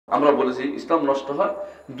আমরা বলেছি ইসলাম নষ্ট হয়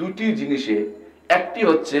দুটি জিনিসে। একটি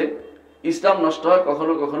হচ্ছে ইসলাম নষ্ট হয়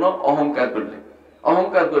কখনো কখনো অহংকার করলে,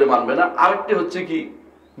 অহংকার করে মানবে না। আরেকটি হচ্ছে কি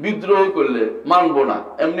বিদ্রোহ করলে মানবো না,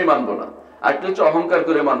 এমনি মানবো না। আরেকটি হচ্ছে অহংকার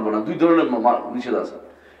করে মানবো না। দুই ধরনের নিষেধ আছে।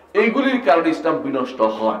 এইগুলির কারণে ইসলাম বিনষ্ট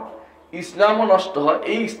হয়, ইসলামও নষ্ট হয়।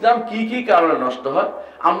 এই ইসলাম কি কি কারণে নষ্ট হয়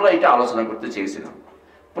আমরা এটা আলোচনা করতে চেয়েছিলাম।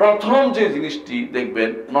 প্রথম যে জিনিসটি দেখবেন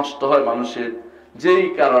নষ্ট হয় মানুষের, যেই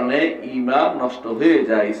কারণে ঈমান নষ্ট হয়ে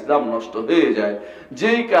যায়, ইসলাম নষ্ট হয়ে যায়,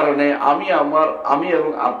 যেই কারণে আমি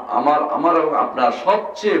এবং আপনার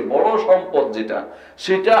সবচেয়ে বড় সম্পদ যেটা,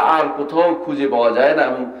 সেটা আর কোথাও খুঁজে পাওয়া যায় না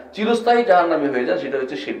এবং চিরস্থায়ী জাহান্নামী হয়ে যায়, সেটা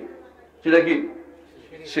হচ্ছে শিরক। সেটা কি?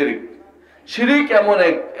 শিরক। শিরিক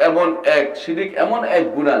এমন এক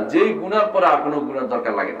গুনাহ, যেই গুনার পরে আর কোনো গুনার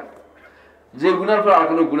দরকার লাগে না, যে গুনার পর আর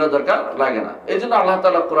কোনো গুনাহ দরকার লাগে না। এই জন্য আল্লাহ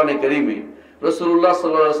তাআলা কোরআনে কারীমে রাসূলুল্লাহ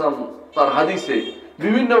সাল্লাল্লাহু আলাইহি ওয়াসাল্লাম তার হাদিসে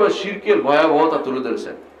বিভিন্নভাবে শিরকের ভয়াবহতা তুলে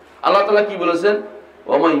ধরেছেন। আল্লাহ তাআলা কি বলেছেন?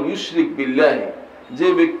 ওয়া মান ইউশরিক বিল্লাহি, যে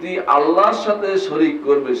ব্যক্তি আল্লাহর সাথে শরীক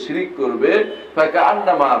করবে, শিরিক করবে,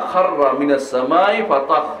 ফাকান্নামা খাররা মিনাস সামাই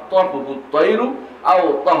ফাতাখতাফুহু আত-তায়রু আও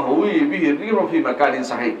তাহউই বিহি রিহু ফি মাকানিন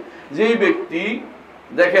সাহিহ। যেই ব্যক্তি,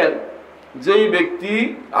 দেখেন, যেই ব্যক্তি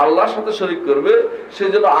আল্লাহর সাথে শরীক করবে সে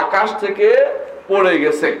যেন আকাশ থেকে পড়ে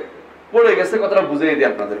গেছে। কথাটা বুঝিয়ে দিই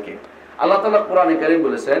আপনাদেরকে। আল্লাহ তাআলা কোরআনে কারীম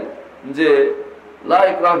বলেছেন যে লা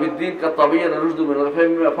ইকরাহা ফিদ-দীন কাদ তাবাyyana রুশদু মিনাল গায়ি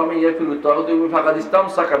ফামান ইয়াকফুরু বিত-তাগুতি ফাকাদ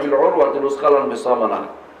ইসতামসাকা বিল-উরওয়াতিল উসকা লা ইনফিসামা লাহা।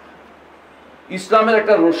 ইসলামের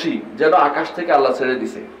একটা রশি যেন আকাশ থেকে আল্লাহ ছেড়ে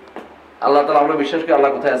দিয়েছে। আল্লাহ তাআলা, আমরা বিশ্বাস করি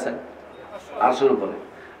আল্লাহ কোথায় আছেন? আরশের উপরে।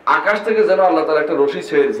 আকাশ থেকে যেন আল্লাহ তাআলা একটা রশি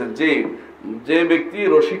ছেড়ে দিয়েছেন, যে ব্যক্তি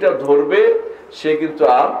রশিটা ধরবে সে কিন্তু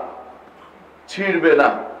আর ছিঁড়বে না,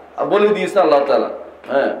 বলে দিয়েছে আল্লাহ তাআলা।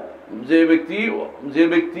 হ্যাঁ, যে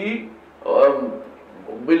ব্যক্তি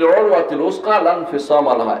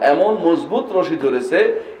এমন মজবুত রশি ধরেছে,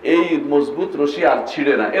 এই মজবুত রশি আর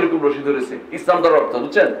ছিঁড়ে না, এরকম রশি ধরেছে। ইসলাম তার অর্থ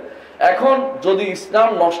বুঝছেন? এখন যদি ইসলাম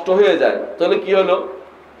নষ্ট হয়ে যায় তাহলে কি হলো?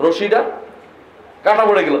 রশিটা কাটা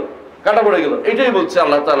পড়ে গেল। এটাই বলছে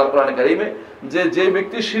আল্লাহ তাআলা কোরআনে কারীমে, যে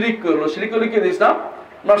ব্যক্তি শিরিক করলে কি ইসলাম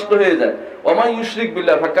নষ্ট হয়ে যায়। ওমা ইউশরিক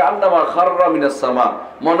বিল্লাহ ফাকান্নামা খাররা মিনাস সামা,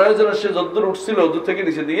 মনে হয় যেন সে যদ্দূর উঠছিল দূর থেকে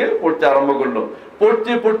নিচে দিয়ে পড়তে আরম্ভ করলো।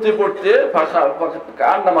 পড়তে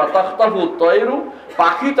ফাকান্নামা তাখতাফু আত-তায়রু,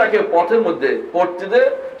 পাখি তাকে পথের মধ্যে পড়তে দে,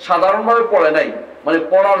 সাধারণভাবে পড়ে নাই, মানে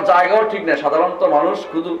পড়ার জায়গাও ঠিক নাই। সাধারণত মানুষ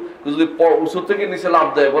যদি উঁচু থেকে নিচে লাফ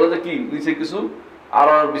দেয়, বলে যে কি নিচে কিছু আর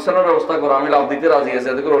বিছানার ব্যবস্থা করো, আমি লাভ দিতে রাজি আছি,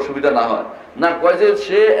 এতে করে অসুবিধা না হয়। না, কয় যে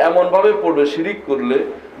সে এমন ভাবে পড়বে শিরিক করলে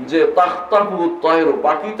যে তাখতাফু আত-তায়রু,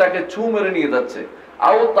 পাখি তাকে ছু মেরে নিয়ে যাচ্ছে,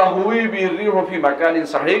 আও তাহুই বিরিহু ফি মাকানিন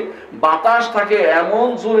সাহিহ, বাতাস তাকে এমন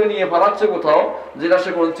জোরে নিয়ে পালাচ্ছে কোথাও যেটা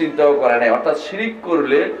সে কোনো চিন্তাও করে নাই। অর্থাৎ শিরিক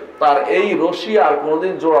করলে তার এই রশি আর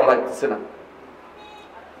কোনোদিন জোড়া লাগতেছে না,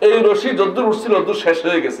 এই রশি যদ্দূর উঠছিল তদ্দূর শেষ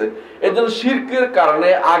হয়ে গেছে। এই জন্য শিরকের কারণে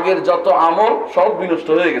আগের যত আমল সব বিনষ্ট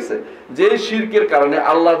হয়ে গেছে। যে শিরকের কারণে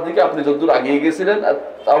আল্লাহর দিকে আপনি যদ্দূর আগিয়ে গেছিলেন,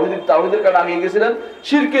 তাওহীদের কারণে আগিয়ে গেছিলেন,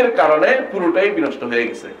 শিরকের কারণে পুরোটাই বিনষ্ট হয়ে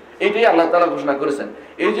গেছে। এটাই আল্লাহ তাআলা ঘোষণা করেছেন।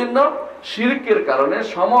 এই জন্য শিরকের কারণে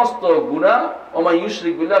সমস্ত গুনাহ, ওমা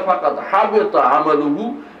ইউশরিক বিল্লাহ ফাকাদ হাবিতা আমালুহু,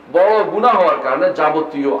 বড় গুনাহ হওয়ার কারণে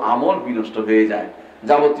যাবতীয় আমল বিনষ্ট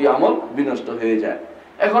হয়ে যায়।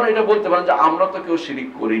 এখন এটা বলতে পারেন যে আমরা তো কেউ শিরিক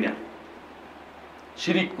করি না।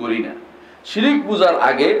 শিরিক বুঝার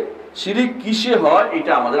আগে শিরিক কিসে হয়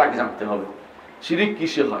এটা আমাদের আগে জানতে হবে। শিরিক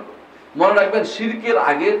কিসে হয় মনে রাখবেন, শিরকের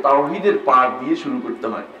আগে তাওহীদের পাঠ দিয়ে শুরু করতে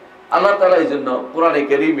হয়। আল্লাহ তাআলা এই জন্য কোরআনে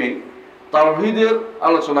কারীমে তাওহীদের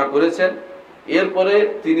আলোচনা করেছেন, এরপরে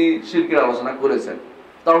তিনি শিরকের আলোচনা করেছেন।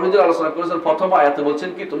 তাওহীদের আলোচনা করেছেন প্রথম আয়াতে বলছেন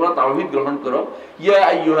কি, তোমরা তাওহীদ গ্রহণ করো। ইয়া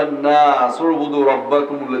আইয়ুহান নাস উবুদু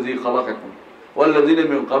রাব্বাকুমুল্লাযী খালাকাকুম ওয়াল্লাযীনা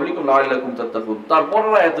মিন ক্বাবলিকুম লাআল্লাকুম তাত্তাকুন।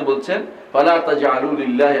 তারপরের আয়াতে বলছেন ফালা তাজআলু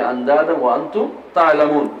লিল্লাহি আনদাদা ওয়া আনতুম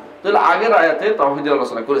তা'লামুন। তাহলে আগের আয়াতে তাওহীদের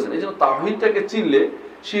আলোচনা করেছেন। এইজন্য তাওহীদটাকে চিনলে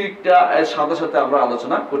শিরকটা এর সাথে সাথে আমরা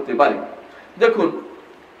আলোচনা করতে পারি। দেখুন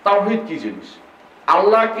তাওহীদ কি জিনিস?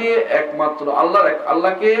 আল্লাহকে একমাত্র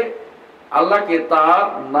আল্লাহকে তার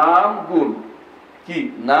নাম গুণ, কি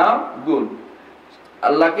নাম গুণ,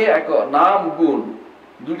 আল্লাহকে এক নাম গুণ,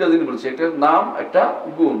 দুইটা জিনিস বলছে, একটা নাম একটা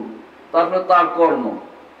গুণ। তারপরে তার কর্ম,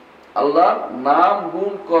 আল্লাহর নাম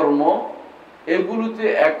গুণ কর্ম, এগুলোতে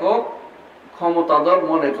একক ক্ষমতাধর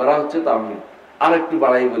মনে করা হচ্ছে তাওহীদ। আর একটু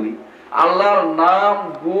বাড়াই বলি, আল্লাহর নাম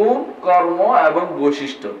গুণ কর্ম এবং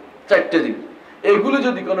বৈশিষ্ট্য, চারটে জিনিস, এগুলো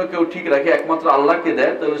যদি কোনো কেউ ঠিক রাখে, একমাত্র আল্লাহকে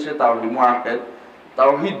দেয়, তাহলে সে তাওহীদ মুআক্কাদ,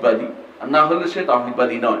 তাওহীদবাদী। না হলে সে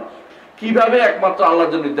তাওহীদবাদী নয়। কিভাবে একমাত্র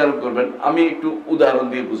আল্লাহর জন্য নির্ধারণ করবেন আমি একটু উদাহরণ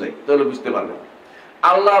দিয়ে বুঝাই, তাহলে বুঝতে পারবেন।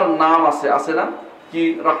 আল্লাহর নাম আছে না, কি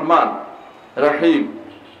রহমান, রহিম,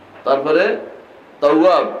 তারপরে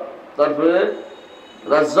তাওয়াব, তারপরে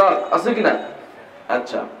রাজ্জাক, আছে কিনা?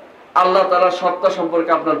 আচ্ছা, আল্লাহ তাআলার সত্তা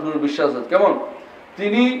সম্পর্কে আপনার পুরো বিশ্বাস আছে কেমন?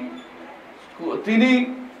 তিনি তিনি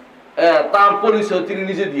তার পরিচয় তিনি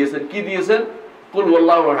নিজে দিয়েছেন। কি দিয়েছেন? কুল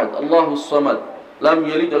ওয়াল্লাহু আহাদ আল্লাহুস সামাদ লাম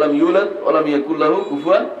ইয়ালিদ ওয়া লাম ইউলাদ ওয়া লাম ইয়াকুল লাহু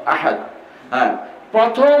কুফুয়ান আহাদ। হ্যাঁ,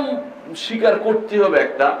 প্রথম স্বীকার করতে হবে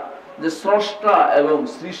একটা, যে স্রষ্টা এবং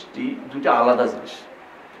সৃষ্টি দুইটা আলাদা জিনিস।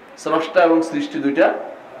 স্রষ্টা এবং সৃষ্টি দুইটা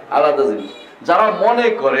আলাদা জিনিস। যারা মনে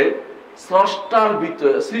করে স্রষ্টার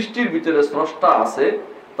ভিতরে, সৃষ্টির ভিতরে স্রষ্টা আছে,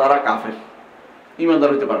 তারা কাফের,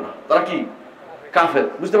 ঈমানদার হতে পারে না। তারা কি? কাফের।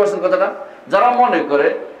 বুঝতে পারছেন কথাটা? যারা মনে করে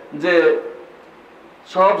যে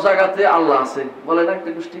সব জায়গাতে আল্লাহ আছে, বলে না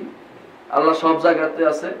একটা গোষ্ঠী, আল্লাহ সব জায়গাতে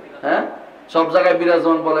আছে, হ্যাঁ, সব জায়গায়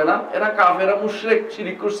বিরাজমান, বলে না, এরা কাফেরা, মুশরিক,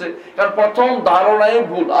 শিরক করছে। কারণ প্রথম ধারণাই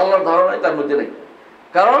ভুল, আল্লাহর ধারণাই তার মধ্যে নেই।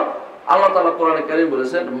 কারণ আল্লাহ তাআলা কোরআনে কারীম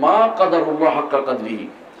বলেছেন, মা কাদারুল্লাহ হাক্কা কাদরিহি,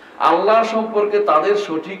 আল্লাহ সম্পর্কে তাদের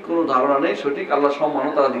সঠিক কোনো ধারণা নেই, সঠিক আল্লাহ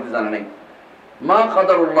সম্মানও তারা দিতে জানে নাই। মা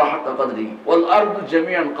কাদারুল্লাহ হাক্কা কাদরিহি ওয়াল আরদু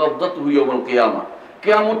জামিআন কবদাতুহু ইয়াউমাল কিয়ামা,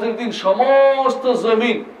 কিয়ামতের দিন সমস্ত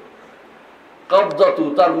জমিন কবদাতু,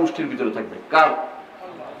 তার মুষ্টির ভিতরে থাকবে। কার?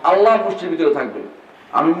 আল্লাহর মুষ্টির ভিতরে থাকবে।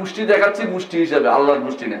 আমি মুষ্টি দেখাচ্ছি মুষ্টি হিসাবে, আল্লাহর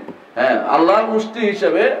মুষ্টি নেই। হ্যাঁ, আল্লাহর মুষ্টি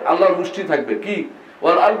হিসাবে আল্লাহর মুষ্টি থাকবে। কি?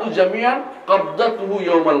 ওয়াল আরদু জামিআন কবদাতুহু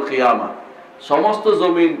ইয়াউমাল কিয়ামা, সমস্ত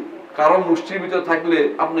জমিন কারণ মুষ্টির ভিতরে থাকলে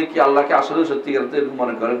আপনি কি আল্লাহকে আসলে সত্যিকার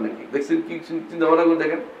মনে করেন নাকি? দেখছেন কি চিন্তা ভাবনা করে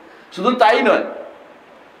দেখেন। শুধু তাই নয়,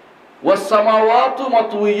 ওয়াস সামাওয়াতু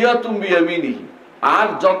মাতউইয়াতুম বিয়ামিনিহি, আর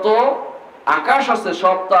যত আকাশ আছে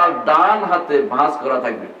সব তার ডান হাতে ভাঁজ করা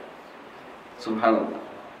থাকবে। সুবহানাল্লাহ,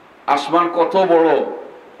 আসমান কত বড়,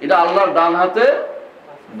 এটা আল্লাহর ডান হাতে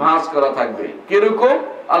ভাঁজ করা থাকবে। কিরকম?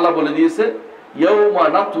 আল্লাহ বলে দিয়েছে, ইয়াউমা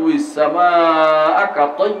নাতুইস সামাআ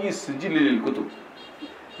কাতাইয়িস সিজিলি লিল কুতুব,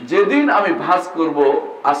 যেদিন আমি ভাঁজ করব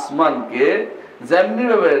আসমানকে, যেমনি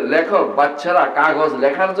ভাবে লেখক বাচ্চারা কাগজ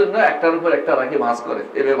লেখার জন্য একটার উপর একটা রাখি ভাঁজ করে,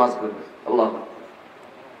 এভাবে ভাঁজ করবে। আল্লাহ,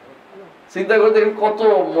 চিন্তা করে দেখেন কত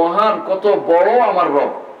মহান, কত বড় আমার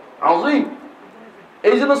রব, আযীম।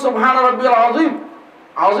 এই জন্য সুবহান রাব্বিয়াল আযীম,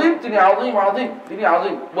 আযীম তিনি, আযীম আযীম তিনি,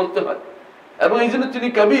 আযীম বলতে হয়। এবং এই জন্য তিনি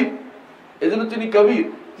কবির, এই জন্য তিনি কবির,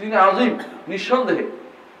 তিনি আযীম। নিঃসন্দেহে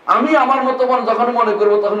আমি আমার মতো যখন মনে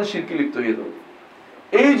করবো তখন শিরকে লিপ্ত হয়ে যাবো।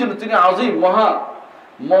 এই জন্য তিনি আযীম, মহান,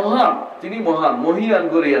 মহান, তিনি মহান, মহিয়ান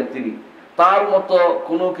গরিয়ান তিনি, তার মতো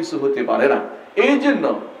কোনো কিছু হতে পারে না। এই জন্য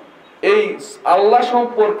এই আল্লাহ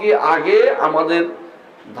সম্পর্কে আগে আমাদের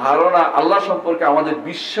ধারণা, আল্লাহ সম্পর্কে আমাদের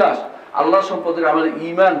বিশ্বাস, আল্লাহ সম্পর্কে আমাদের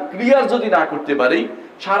ঈমান ক্লিয়ার যদি না করতে পারি,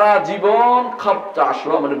 সারা জীবন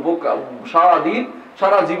মানে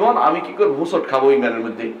সারা জীবন আমি কি করে ভুসট খাবো ঈমানের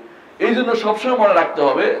মধ্যে। এই জন্য সবসময় মনে রাখতে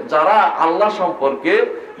হবে, যারা আল্লাহ সম্পর্কে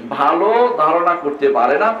ভালো ধারণা করতে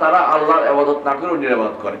পারে না, তারা আল্লাহর ইবাদত না করে অন্যের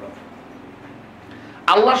ইবাদত করে।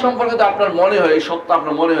 আল্লাহ সম্পর্কে তো আপনার মনে হয়, এই সত্তা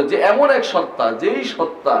আপনার মনে হয় যে এমন এক সত্তা, যেই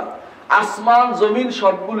সত্তা আসমান জমিন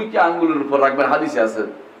সবগুলিকে আঙ্গুলের উপর রাখবেন। হাদিসে আছে,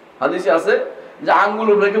 হাদিসে আছে যে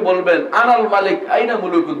আঙ্গুলের উপর রেখে বলবেন, আনাল মালিক আইনা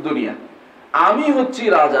মুলুকুদ দুনিয়া, আমি হচ্ছি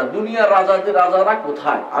রাজা, দুনিয়ার রাজারা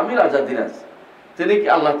কোথায়? আমি রাজাধিরাজ। তিনি কি?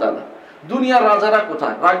 আল্লাহ তাআলা। দুনিয়ার রাজারা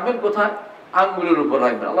কোথায়? রাখবেন কোথায়? আঙ্গুলের উপর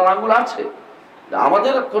রাখবেন। আল্লাহর আঙ্গুল আছে,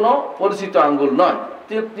 আমাদের কোনো পরিচিত আঙ্গুল নয়।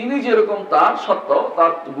 তিনি যেরকম তার সত্য,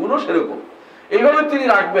 তার গুণও সেরকম, এইভাবে তিনি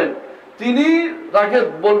রাখবেন। তিনি রাখে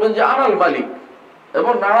বলবেন যে আনাল মালিক,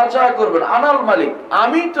 এবং নাড়াচাড়া করবেন, আনাল মালিক,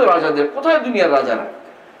 আমি তো রাজাদের। কোথায় দুনিয়ার রাজারা?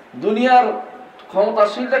 দুনিয়ার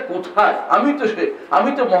ক্ষমতাশীলটা কোথায়? আমি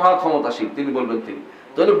তো মহা ক্ষমতাশীল, তিনি বলবেন তিনি।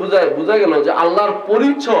 তাহলে বোঝা গেল যে আল্লাহর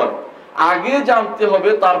পরিচয় আগে জানতে হবে,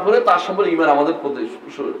 তারপরে তার সম্পর্কে ঈমান আমাদের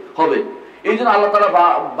হবে। এই জন্য আল্লাহ তাআলা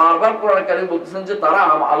বারবার কোরআনে কারীমে বলতেছেন যে তারা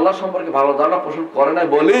আল্লাহ সম্পর্কে ভালো ধারণা পোষণ করে না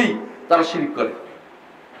বলেই তারা শিরক করে।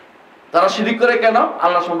 তারা শিরক করে কেন?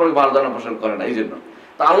 আল্লাহ সম্পর্কে ভালো ধারণা পোষণ করে না, এই জন্য।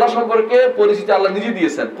 তা আল্লাহ সম্পর্কে পরিচিতি আল্লাহ নিজে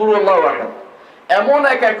দিয়েছেন, কুল আল্লাহু আহাদ, এমন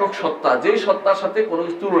এক একক সত্তা, যেই সত্তার সাথে কোনো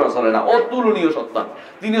কিছু তুলনা চলে না, অতুলনীয় সত্তা।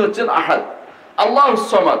 তিনি হচ্ছেন আহাদ, আল্লাহুস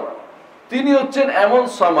সামাদ, তিনি হচ্ছেন এমন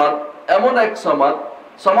সামাদ, এমন এক সামাদ।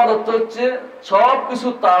 সামাদ অর্থ হচ্ছে সবকিছু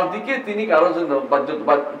তার দিকে, তিনি কারোর জন্য,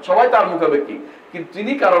 সবাই তার মুখাপেক্ষী, কিন্তু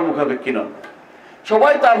তিনি কারোর মুখাপেক্ষী নন,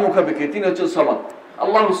 সবাই তার মুখাপেক্ষী। তিনি হচ্ছেন সামাদ,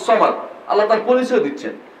 আল্লাহুস সামাদ। আল্লাহ তার পরিচয়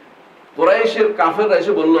দিচ্ছেন। কুরাইশের কাফেররা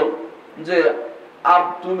এসে বলল যে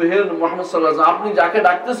তুমি হে মুহাম্মদ সাল্লাল্লাহু আলাইহি ওয়াসাল্লাম, আপনি যাকে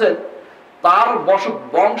ডাকতেছেন তার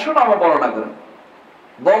বংশ নামা বর্ণনা করেন,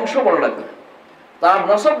 বংশ বর্ণনা করেন, তার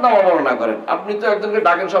নসব নামা বর্ণনা করেন। আপনি তো একজনকে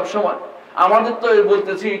ডাকেন সব সময়, আমাদের তো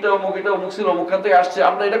বলতেছি এটা অমুক, এটা অমুক ছিল, অমুক থেকে আসছে,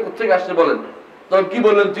 আপনি এটা কোথেকে আসছে বলেন। তখন কি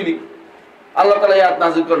বললেন তিনি? আল্লাহ তাআলা আয়াত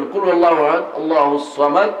নাযিল করেন, কুল আল্লাহু আহাদ আল্লাহুস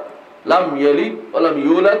সামাদ লাম ইয়ালিদ ওয়া লাম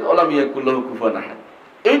ইউলাদ ওয়া লাম ইয়াকুল লাহু কুফুয়ান আহাদ।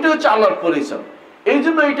 এইটা হচ্ছে আল্লাহর পরিচয়। এই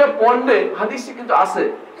জন্য এটা পড়লে হাদিসে কিন্তু আছে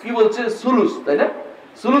কি বলছে সুলুস, তাই না?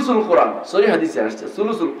 সুলুসুল কোরআন সহি হাদিসে আসছে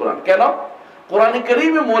সুলুসুল কোরআন। কেন? কোরআনে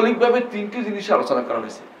কারীমে মৌলিকভাবে তিনটি জিনিস আলোচনা করা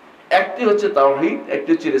হয়েছে। একটি হচ্ছে তাওহীদ, একটি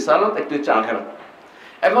হচ্ছে রিসালাত, একটি হচ্ছে আখিরাত।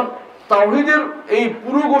 এখন তাওহীদের এই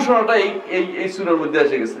পুরো ঘোষণাটা এই সূরার মধ্যে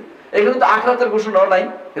এসে গেছে। এখানে তো আখিরাতের ঘোষণাও নাই,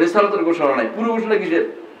 রিসালাতের ঘোষণা নাই। পুরো ঘোষণা কিসের?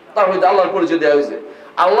 তাওহীদ, আল্লাহর পরিচয় দেওয়া হয়েছে।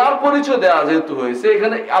 আল্লাহর পরিচয় দেওয়া যেহেতু হয়েছে,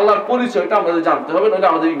 এখানে আল্লাহর পরিচয়টা আমাদের জানতে হবে, নইলে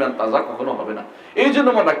আমাদের ঈমান তাজা কখনো হবে না। এই জন্য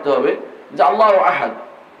মনে রাখতে হবে যে আল্লাহু আহাদ,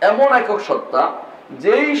 এমন একক সত্তা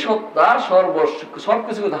যেই সত্তা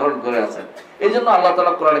সবকিছুকে ধারণ করে আছেন। এই জন্য আল্লাহ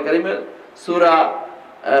তাআলা কোরআনে কারীমের সূরা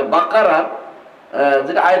বাকারার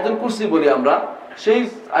যেটা আয়াতুল কুরসি বলি আমরা, সেই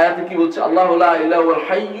আয়াতে কি বলছে? আল্লাহু লা ইলাহা ইল্লাল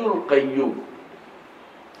হাইয়ুল কাইয়্যুম,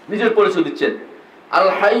 নিজের পরিচয় দিচ্ছেন আল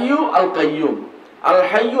হাইয়্যু আল কাইয়্যুম। আল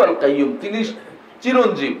হাইয়্যু আল কাইয়্যুম, তিনি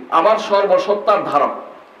চিরঞ্জীব, আবার সর্বসত্তার ধারক।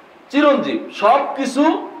 চিরঞ্জীব, সবকিছু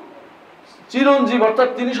চিরঞ্জীব, অর্থাৎ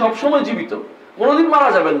তিনি সবসময় জীবিত, কোনোদিন মারা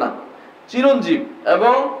যাবেন না। চিরঞ্জীব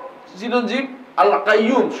এবং চিরঞ্জীব আল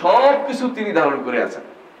কাইয়্যুম, সবকিছু তিনি ধারণ করে আছেন।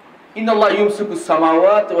 ইন্নাল্লাহা ইউমসিকুস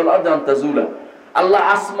সামাওয়াতি ওয়াল আরদা আন তাজুলা, আল্লাহ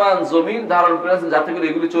আসমান জমিন ধারণ করে আছেন যাতে করে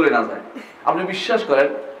এগুলি চলে না যায়। আপনি বিশ্বাস করেন,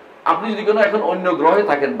 আপনি যদি কোনো এখন অন্য গ্রহে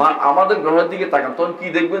থাকেন বা আমাদের গ্রহের দিকে তাকান, তখন কি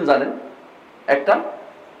দেখবেন জানেন?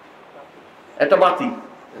 একটা বাতি,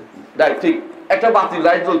 ঠিক একটা বাতি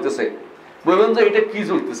লাইট জ্বলতেছে, বলবেন যে এটা কি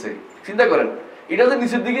জ্বলতেছে? চিন্তা করেন, এটা যে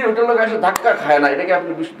নিচের দিকে ওটার লোক আসে ধাক্কা খায় না, এটাকে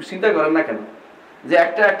আপনি চিন্তা করেন না কেন যে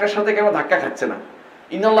একটার সাথে কেন ধাক্কা খাচ্ছে না?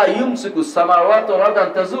 ইন্নাল্লাহা ইউমসিকুস সামাওয়াতি ওয়াল আরদা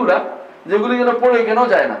আন তাজুলা, যেগুলি যেন পড়ে কেন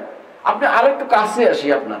যায় না। আপনি আরো একটু কাছে আসি,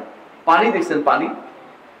 আপনার পানি দেখছেন?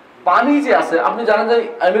 পানি যে আছে, আপনি জানেন যে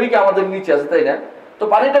আমেরিকা আমাদের নিচে আছে, তাই না? তো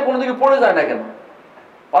পানিটা কোনো দিকে পড়ে যায় না কেন?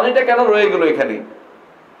 পানিটা কেন রয়ে গেল এখানে?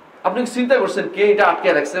 আপনি চিন্তা করছেন কে এটা আটকে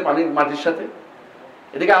রাখছে পানির মাটির সাথে?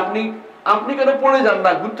 এটাকে আপনি কেন পড়ে যান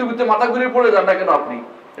না? ঘুরতে ঘুরতে মাথা ঘুরে পড়ে যান না কেন আপনি?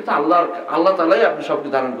 এটা আল্লাহ তাআলাই আপনি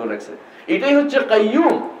সবকিছু ধারণ করে রাখছে। এটাই হচ্ছে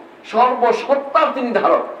কাইয়্যুম, সর্বসত্তার তিনি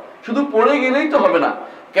ধারক। শুধু পড়ে গেলেই তো হবে না।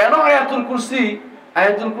 কেন আয়াতুল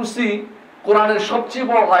কুরসি কোরআনের সবচেয়ে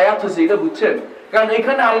বড় আয়াত হচ্ছে, এটা বুঝছেন? কারণ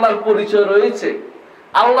এখানে আল্লাহর পরিচয় রয়েছে।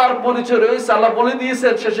 আল্লাহ বলে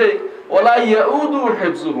দিয়েছেন শেষে, ওয়ালা ইয়াউদু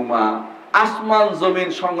হিফযুহুমা, আসমান জমিন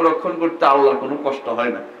সংরক্ষণ করতে আল্লাহর কোনো কষ্ট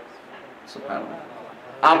হয় না। সুবহানাল্লাহ।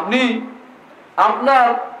 আপনার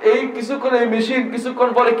এই কিছুক্ষণ এই মেশিন কিছুক্ষণ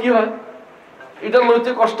পরে কি হয়? এটা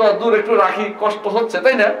লইতে কষ্ট, দূর একটু রাখি, কষ্ট হচ্ছে,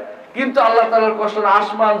 তাই না? কিন্তু আল্লাহ তাআলার কষ্ট না,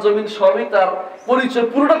 আসমান জমিন সবই তার পরিচয়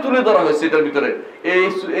পুরোটা তুলে ধরা হয়েছে এটার ভিতরে,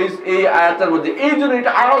 এই আয়াতের মধ্যে। এই জন্য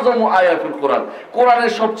এটা আযম আয়াতুল কোরআন,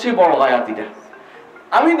 কোরআনের সবচেয়ে বড় আয়াত এটা।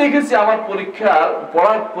 আমি দেখেছি আমার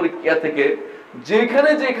পড়ার পরীক্ষা থেকে,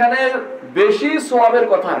 যেখানে বেশি সওয়াবের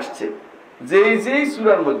কথা আসছে, যেই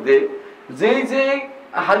সূরার মধ্যে, যেই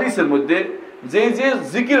হাদিসের মধ্যে, যেই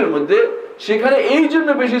জিকিরের মধ্যে, সেখানে এই জন্য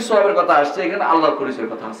বেশি সওয়াবের কথা আসছে, এখানে আল্লাহর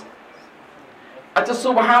পরিচয়ের কথা আছে। আচ্ছা,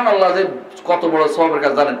 সুবহানাল্লাহ যে কত বড় সওয়াবের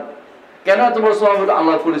কাজ জানেন? কেন এত বড় সওয়াব?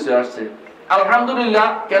 আল্লাহর পরিচয় আসছে। আলহামদুলিল্লাহ,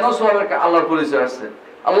 কেন সওয়াবের আল্লাহর পরিচয় আসছে?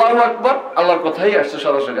 আল্লাহু আকবার, আল্লাহর কথাই আসছে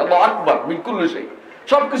সরাসরি। আল্লাহু আকবার মিন কুল্লি শাই,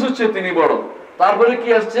 সবকিছুর চেয়ে তিনি বড়। তারপরে কি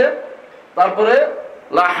আসছে? তারপরে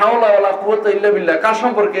লা হাওলা ওয়ালা কুওয়াতা ইল্লা বিল্লাহ, কার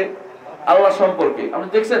সম্পর্কে? আল্লাহ সম্পর্কে। আপনি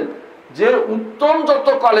দেখছেন যে উত্তম যত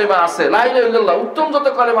কালেমা আছে, লা ইলাহা ইল্লাল্লাহ, উত্তম যত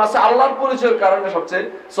কালেমা আছে, আল্লাহর পরিচয়ের কারণে সবচেয়ে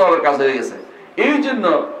সওয়াবের কাজ হয়ে গেছে। এই জন্য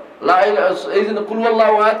কুল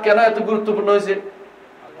হুয়াল্লাহু আহাদ কেন এত গুরুত্বপূর্ণ হয়েছে?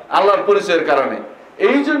 আল্লাহর পরিচয়ের কারণে।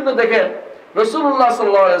 এই জন্য দেখেন রাসূলুল্লাহ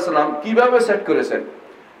সাল্লাল্লাহু আলাইহি ওয়াসাল্লাম কিভাবে সেট করেছেন।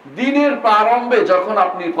 দিনের প্রারম্ভে যখন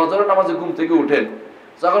আপনি ফজরের নামাজে ঘুম থেকে উঠেন,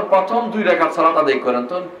 যখন প্রথম 2 রাকাত সালাত আদায় করেন,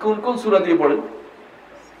 তখন কোন সূরা দিয়ে পড়েন?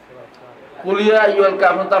 কুল ইয়া আইয়ুহাল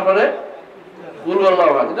কাফিরুন, তারপরে কুল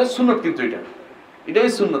হুয়াল্লাহু আহাদ। এটা সুন্নাত, কিন্তু এটাই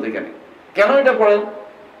সুন্নাত। এখানে কেন এটা পড়েন?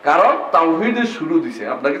 কারণ তাওহীদের শুরু দিছে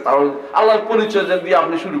আপনাকে, তাওহীদ আল্লাহর পরিচয় দিয়ে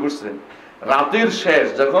আপনি শুরু করছেন। রাতের শেষ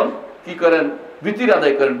যখন কি করেন? বিতির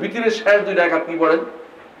আদায় করেন। বিতিরের শেষ 2 রাকাত কি পড়েন?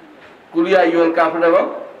 কুল ইয়া আইয়ুহাল কাফিরুন এবং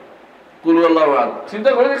কুল হুয়াল্লাহু আহাদ।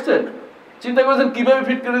 চিন্তা করেছেন কিভাবে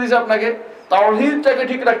ফিট করে দিয়েছে আপনাকে? তাওহীদটাকে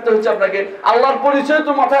ঠিক রাখতে হচ্ছে আপনাকে। আল্লাহর পরিচয়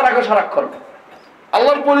তো মাথায় রাখো সারাক্ষণ,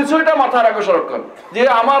 আল্লাহর পরিচয়টা মাথায় রাখো সারাক্ষণ, যে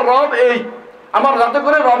আমার রব এই, আমার যাতে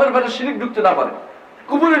করে রবের ভেতরে শিরক ঢুকতে না পারে,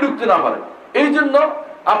 কুফরি ঢুকতে না পারে। এই জন্য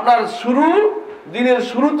আপনার দিনের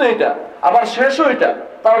শুরুতে এটা, আবার শেষও এটা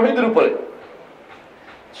তাওহীদের উপরে।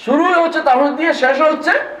 শুরু হচ্ছে তাওহীদ দিয়ে, শেষ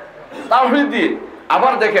হচ্ছে তাওহীদ দিয়ে।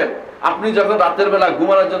 আবার দেখেন, আপনি যখন রাতের বেলা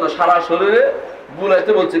ঘুমানোর জন্য সারা শরীরে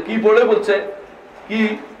বুলাইতে বলছে, কি পড়ে বলছে? কি?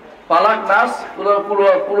 ফালাক নাস, কুল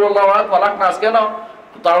হুয়াল্লাহু আহাদ, ফালাক নাস। কেন?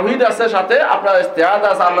 তাওহীদ আছে, সাথে আপনার ইস্তেআদ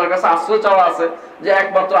আছে, আল্লাহর কাছে আশ্রয় চাওয়া আছে, যে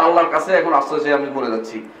একমাত্র আল্লাহর কাছে এখন আশ্রয় চেয়ে আমি মরে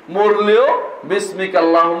যাচ্ছি। মরলেও বিসমিকা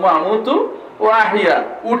আল্লাহুম্মা আমুতু ওয়া আহইয়া,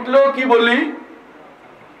 উঠলেও কি বলি?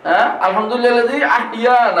 হ্যাঁ, আলহামদুলিল্লাহি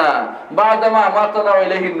আহিয়ানা বাদামা আমাতানা ওয়া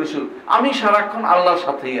ইলাইহিন নুশুর। আমি সারাক্ষণ আল্লাহর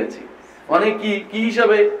সাথেই আছি। মানে কি কি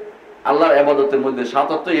হিসাবে? আল্লাহর ইবাদতের মধ্যে।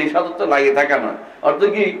 সাতত্ব, এই সাতত্ব লাগিয়ে থাকা নয়, অর্থ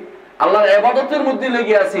কি আল্লাহর ইবাদতের মধ্যে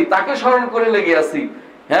লেগে আছি, তাকে স্মরণ করে লেগে আছি।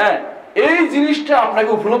 হ্যাঁ, এই জিনিসটা আপনাকে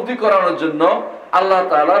উপলব্ধি করানোর জন্য আল্লাহ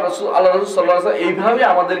তাআলা আল্লাহ রাসূল সাল্লাল্লাহু আলাইহি ওয়াসাল্লাম এইভাবে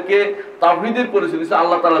আমাদেরকে তাওহীদের পরিচয় দিয়েছে।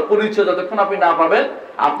 আল্লাহ তাআলার পরিচয় যতক্ষণ আপনি না পাবেন,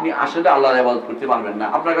 আপনি আসলে আল্লাহর ইবাদত করতে পারবেন না।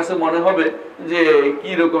 আপনার কাছে মনে হবে যে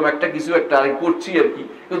কি রকম একটা কিছু একটা করছি আর কি,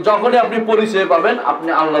 কিন্তু যখনই আপনি পরিচয় পাবেন, আপনি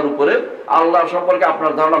আল্লাহর উপরে, আল্লাহ সম্পর্কে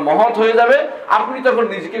আপনার ধারণা মহৎ হয়ে যাবে। আপনি তখন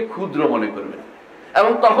নিজেকে ক্ষুদ্র মনে করবেন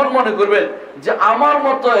এবং তখন মনে করবেন যে আমার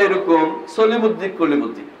মতো এরকম সলিমুদ্দিক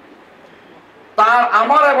কলিমুদ্দিক, তার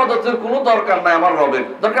আমার ইবাদতের কোনো দরকার নাই, আমার রবের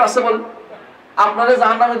দরকার আছে বলেন? আপনারা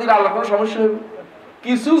জাহান্নামে দিলে আল্লাহ কোনো সমস্যা হবে?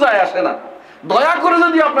 কিছু যায় আসে না। দয়া করে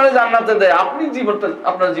যদি আপনারা জান্নাতে দেয়, আপনি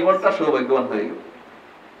আপনার জীবনটা সৌভাগ্যবান হয়ে গেল।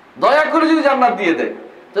 দয়া করে যদি জান্নাত দিয়ে দেয়,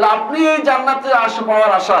 তাহলে আপনি এই জান্নাতে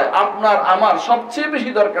পাওয়ার আশায় আপনার আমার সবচেয়ে বেশি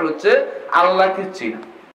দরকার হচ্ছে আল্লাহকে চেনা।